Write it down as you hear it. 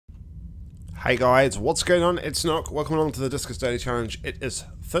Hey guys, what's going on? It's Nock. Welcome along to the Duskers Daily Challenge. It is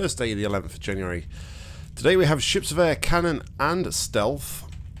Thursday the 11th of January. Today we have Ships of Air, Cannon and Stealth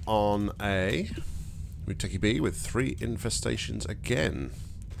on a Muteki B with 3 infestations again.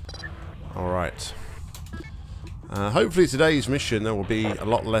 Alright. Hopefully today's mission there will be a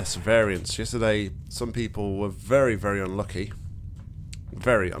lot less variance. Yesterday some people were very unlucky.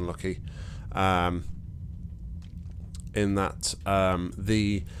 Very unlucky. In that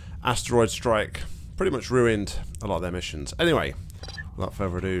the asteroid strike pretty much ruined a lot of their missions. Anyway, without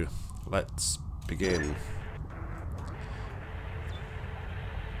further ado, let's begin.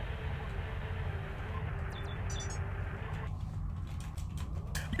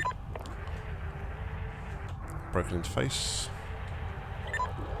 Broken interface.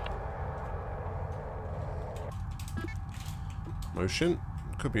 Motion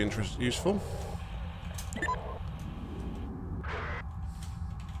could be useful.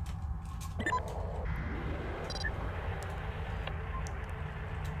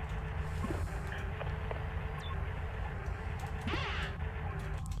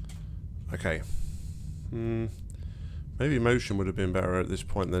 Okay. Maybe motion would have been better at this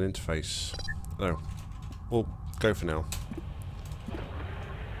point than interface. No. We'll go for now.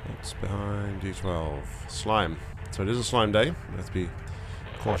 What's behind D12? Slime. So it is a slime day. We have to be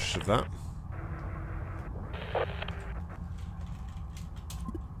cautious of that.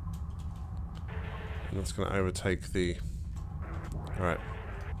 And that's going to overtake the... Alright.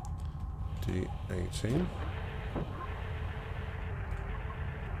 D18.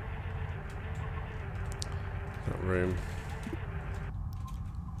 That room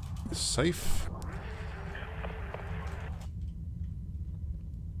is safe.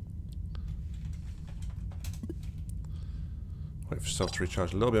 Wait for stealth to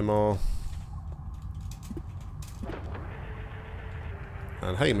recharge a little bit more.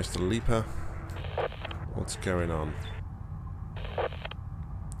 And hey, Mr. Leaper, what's going on?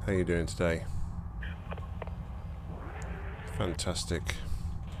 How you doing today? Fantastic.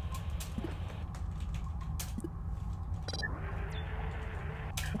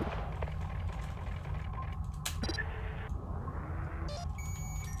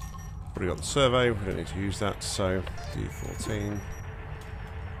 Already got the survey, we don't need to use that, so D14.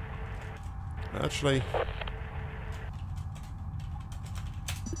 Actually,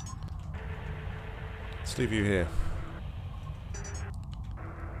 let's leave you here.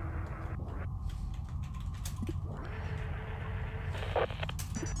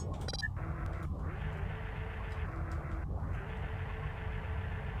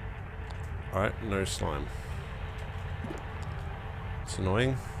 Alright, no slime. It's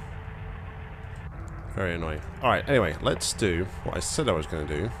annoying. Very annoying. Alright, anyway, let's do what I said I was going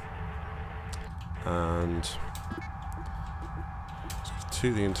to do. And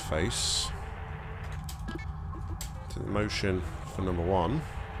to the interface. To the motion for number 1.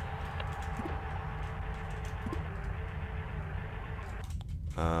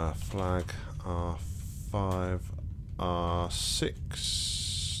 Flag R5,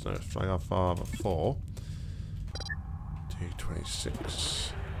 R6. No, flag R5, R4.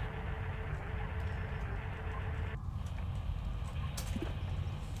 D26.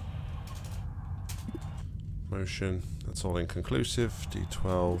 Motion, that's all inconclusive.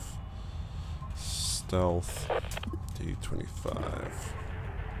 D12, stealth, D25.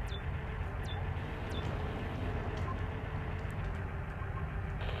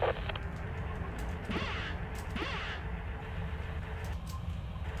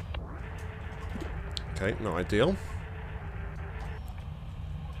 Okay, not ideal.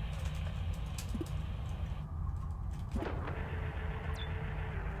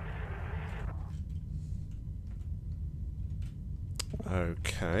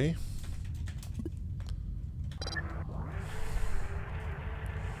 Okay.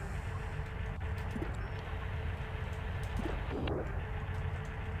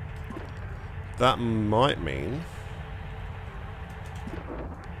 That might mean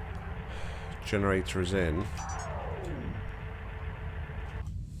generator is in.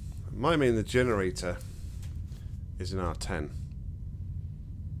 It might mean the generator is in R10,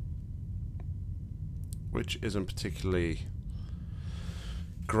 which isn't particularly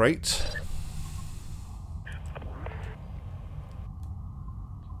great.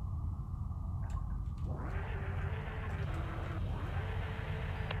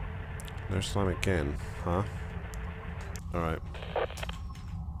 No slime again, huh? Alright.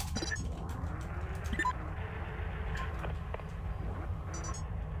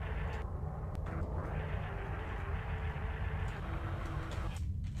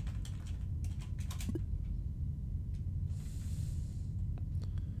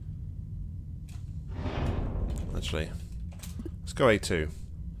 actually. Let's go A2.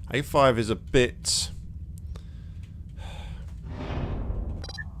 A5 is a bit...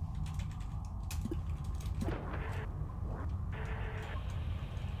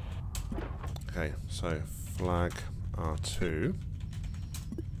 Okay, so flag R2.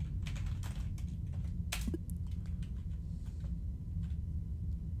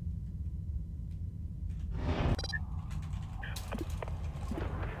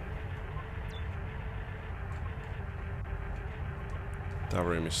 That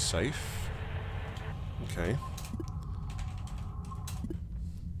room is safe. Okay.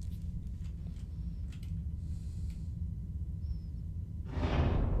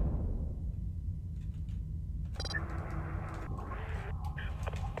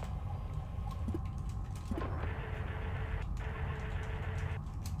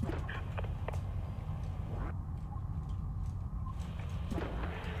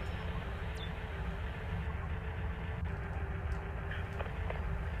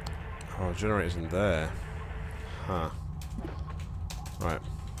 Oh, generator's in there. Huh. Right.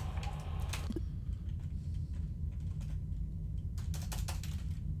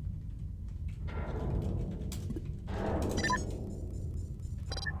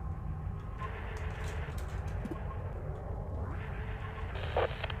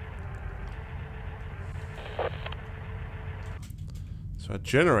 So a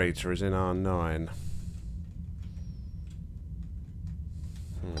generator is in R9.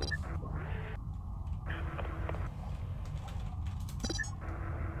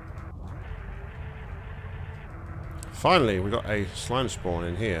 Finally, we got a slime spawn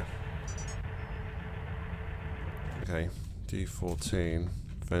in here. Okay, D14,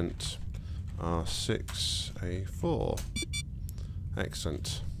 vent R6, A4.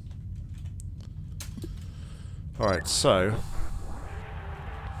 Excellent. Alright, so...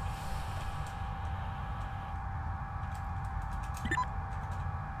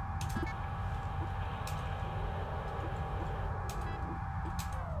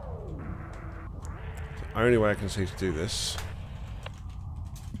 the only way I can see to do this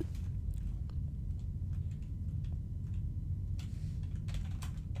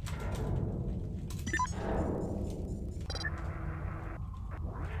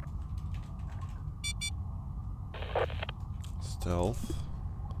stealth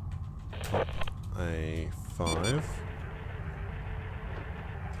top A5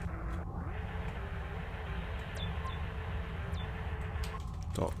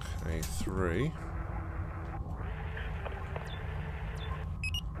 dock A3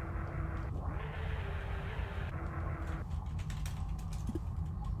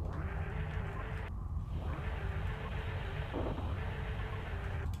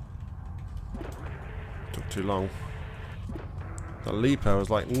 took too long. That leaper was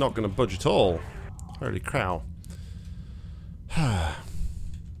like not going to budge at all. Holy cow. I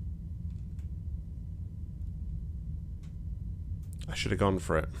should have gone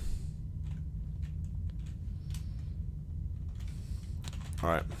for it.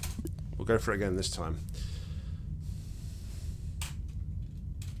 Alright. We'll go for it again this time.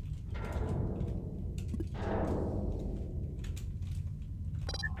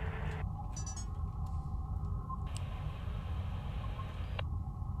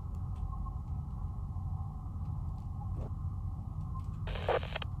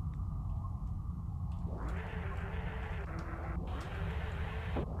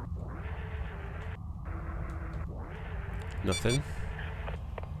 Nothing.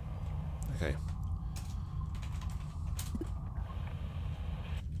 Okay.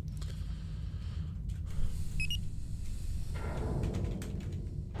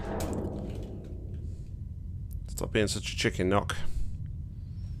 Stop being such a chicken knock.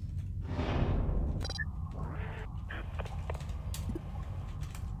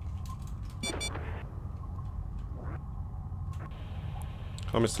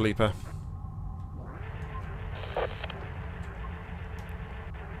 Come on, Mr. Leaper.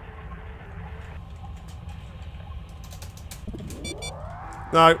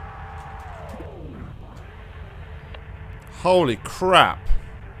 No. Holy crap.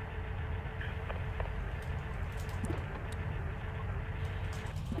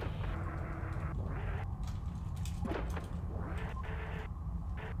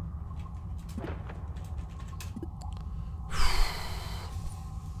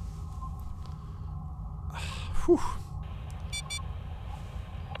 Whew.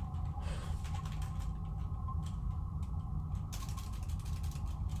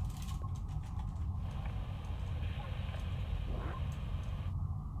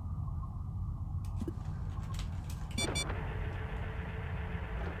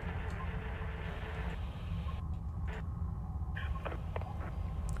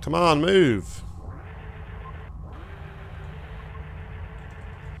 Come on, move.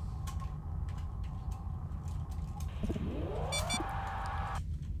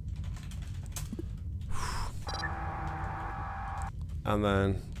 And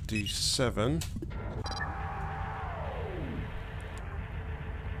then D7.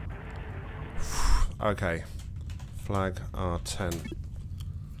 Okay. Flag R10.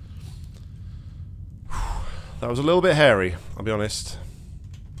 That was a little bit hairy, I'll be honest.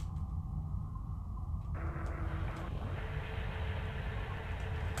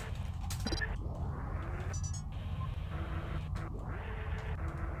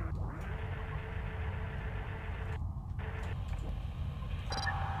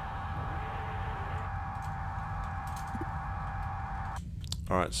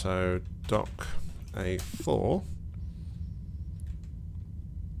 Alright, so dock A4.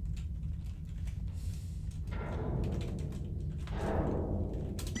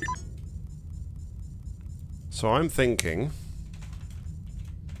 So I'm thinking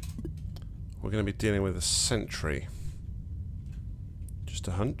we're going to be dealing with a sentry. Just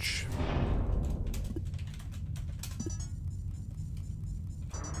a hunch.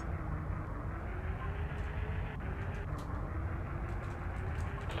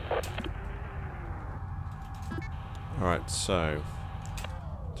 Alright, so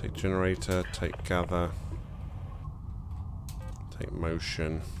take generator, take gather, take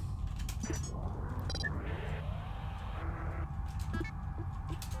motion.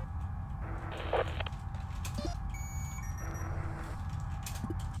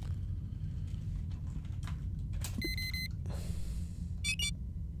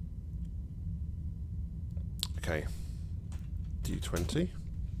 Okay, D20.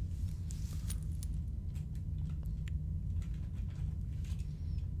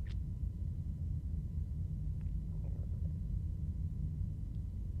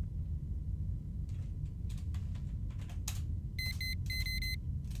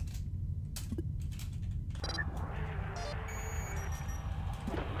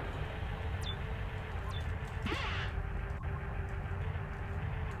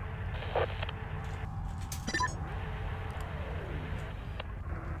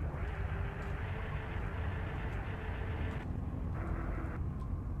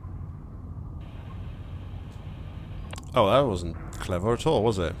 Oh, that wasn't clever at all,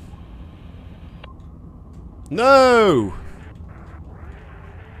 was it? No!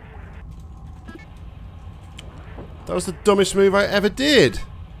 That was the dumbest move I ever did!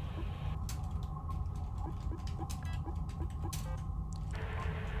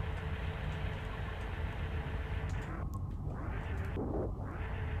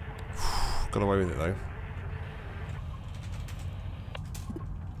 Got away with it though.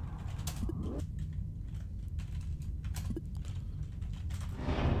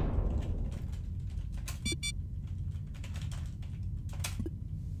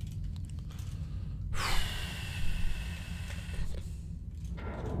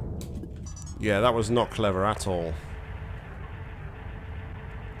 Yeah, that was not clever at all.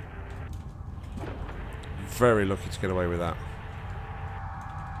 Very lucky to get away with that.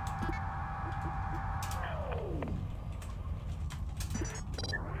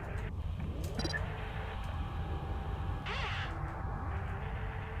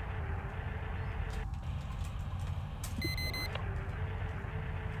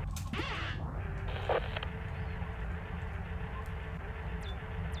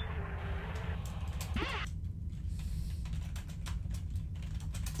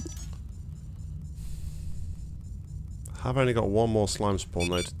 I've only got one more slime spawn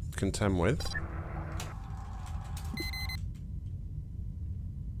though to contend with.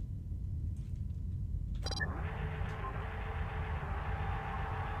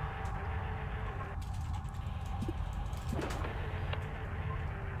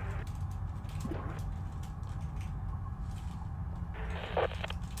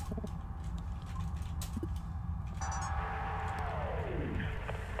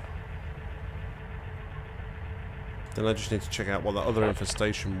 Then I just need to check out what that other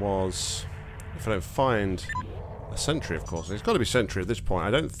infestation was. If I don't find a sentry, of course. It's got to be sentry at this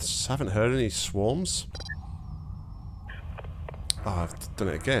point. I haven't heard any swarms. Oh, I've done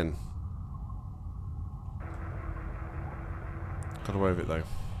it again. Got away with it though.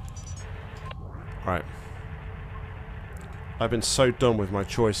 Right. I've been so done with my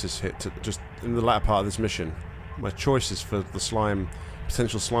choices here just in the latter part of this mission. My choices for the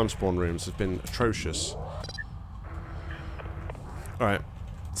potential slime spawn rooms have been atrocious. Alright,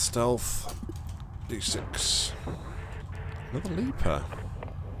 stealth, D6, another leaper.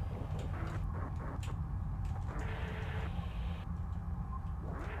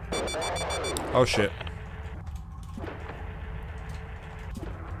 Oh shit.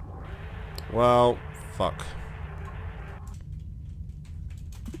 Well, fuck.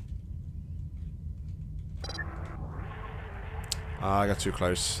 I got too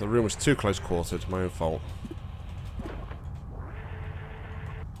close. The room was too close quartered. My own fault.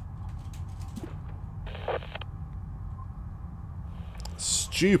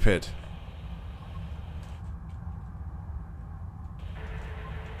 Stupid.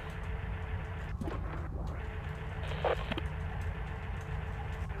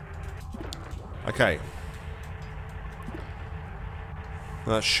 Okay.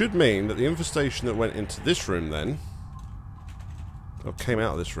 That should mean that the infestation that went into this room then, or came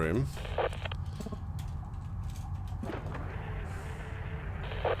out of this room,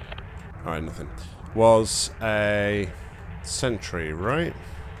 alright, nothing, was a sentry, right?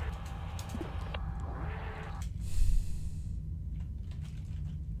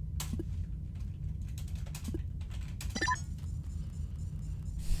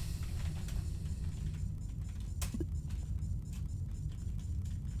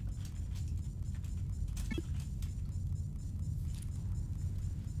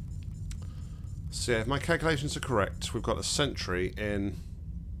 So yeah, if my calculations are correct, we've got a sentry in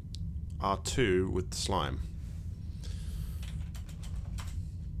R2 with the slime.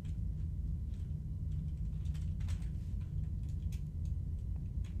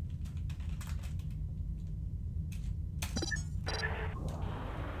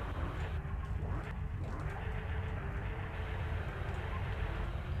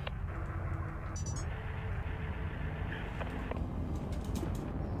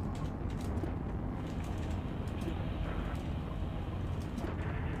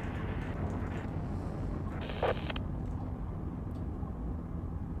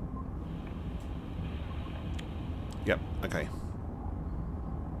 Yep, okay.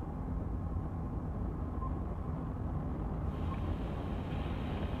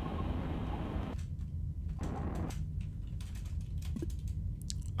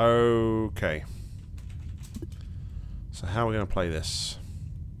 Okay. So how are we going to play this?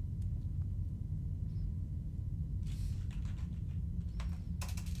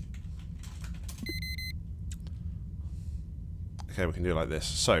 Okay, we can do it like this.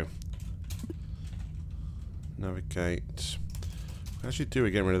 So, navigate. What actually do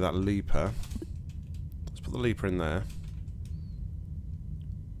we get rid of that leaper? Let's put the leaper in there.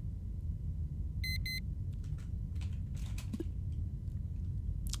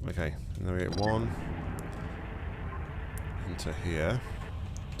 Okay, navigate 1 into here.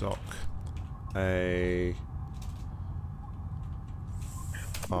 Dock a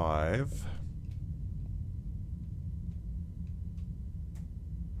 5.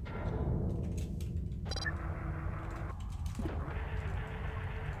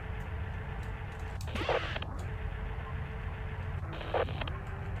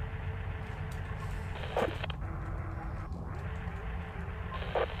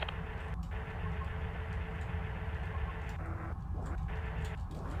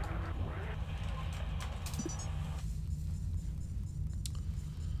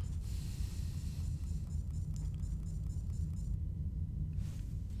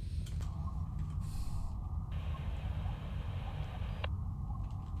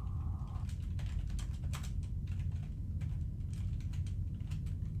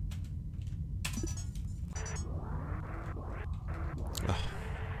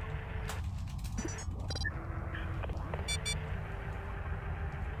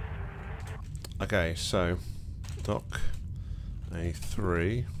 Okay, so dock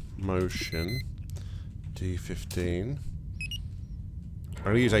A3, motion, D15. I'm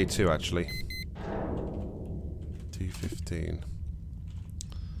going to use A2 actually. D15.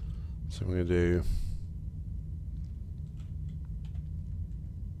 So I'm going to do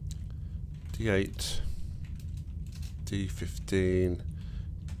D8, D15,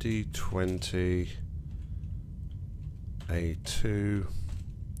 D20, A2,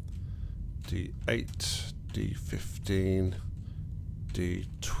 D8, D15,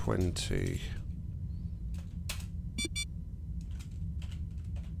 D20.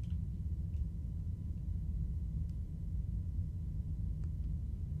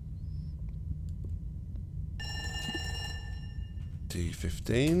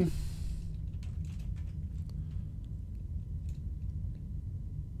 D15.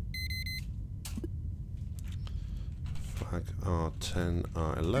 Flag R10,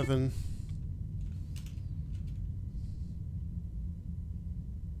 R11.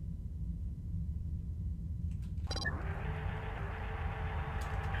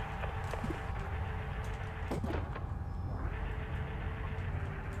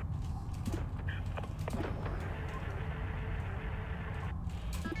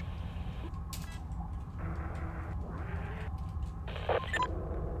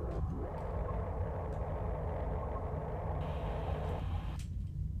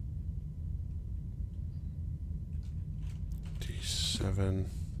 D7.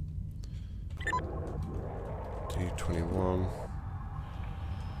 D21.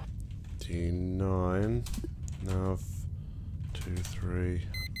 D9. Nav. 2, 3.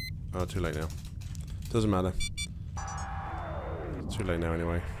 Oh, too late now. Doesn't matter. Too late now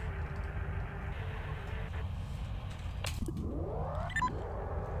anyway.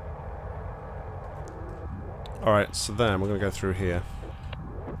 Alright, so then we're going to go through here.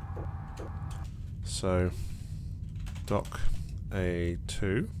 So, dock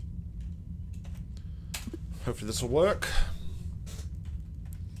A2. Hopefully this will work.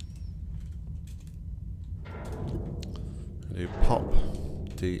 Do pop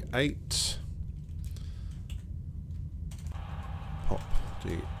D8. Pop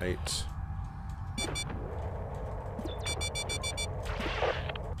D8.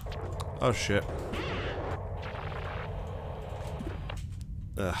 Oh shit.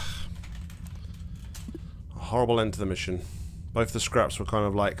 Ugh. A horrible end to the mission. Both the scraps were kind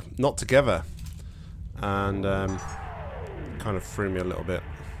of like not together, and kind of threw me a little bit.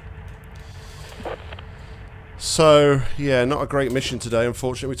 So yeah, not a great mission today.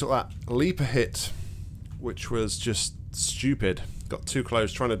 Unfortunately, we took that leaper hit, which was just stupid. Got too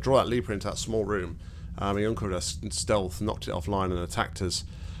close, trying to draw that leaper into that small room. He uncovered us in stealth, knocked it offline, and attacked us.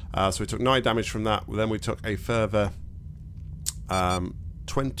 So we took 9 damage from that. Then we took a further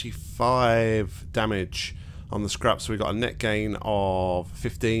 25 damage on the scrap, so we got a net gain of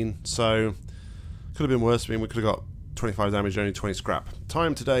 15. So could have been worse. I mean, we could have got 25 damage, only 20 scrap.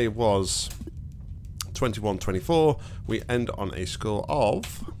 Time today was 21-24. We end on a score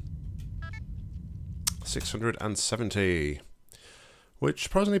of 670, which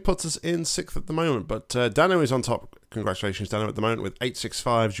surprisingly puts us in 6th at the moment. But Dano is on top. Congratulations, Dano, at the moment with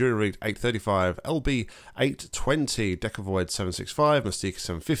 865, Jury Rigged 835, LB 820, Decavoid 765, Mystique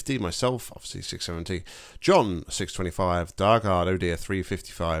 750, myself obviously 670, John 625, Dargard, oh dear,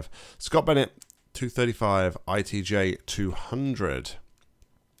 355, Scott Bennett 235, ITJ 200.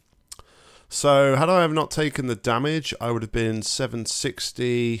 So had I have not taken the damage, I would have been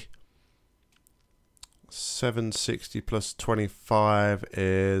 760. 760 plus 25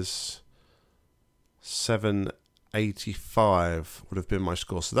 is 785 would have been my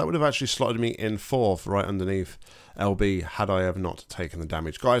score. So that would have actually slotted me in 4th, right underneath LB, had I have not taken the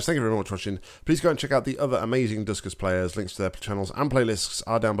damage. Guys, thank you very much for watching. Please go and check out the other amazing Duskers players. Links to their channels and playlists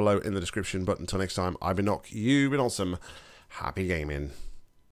are down below in the description. But until next time, I've been Nock, you've been awesome. Happy gaming.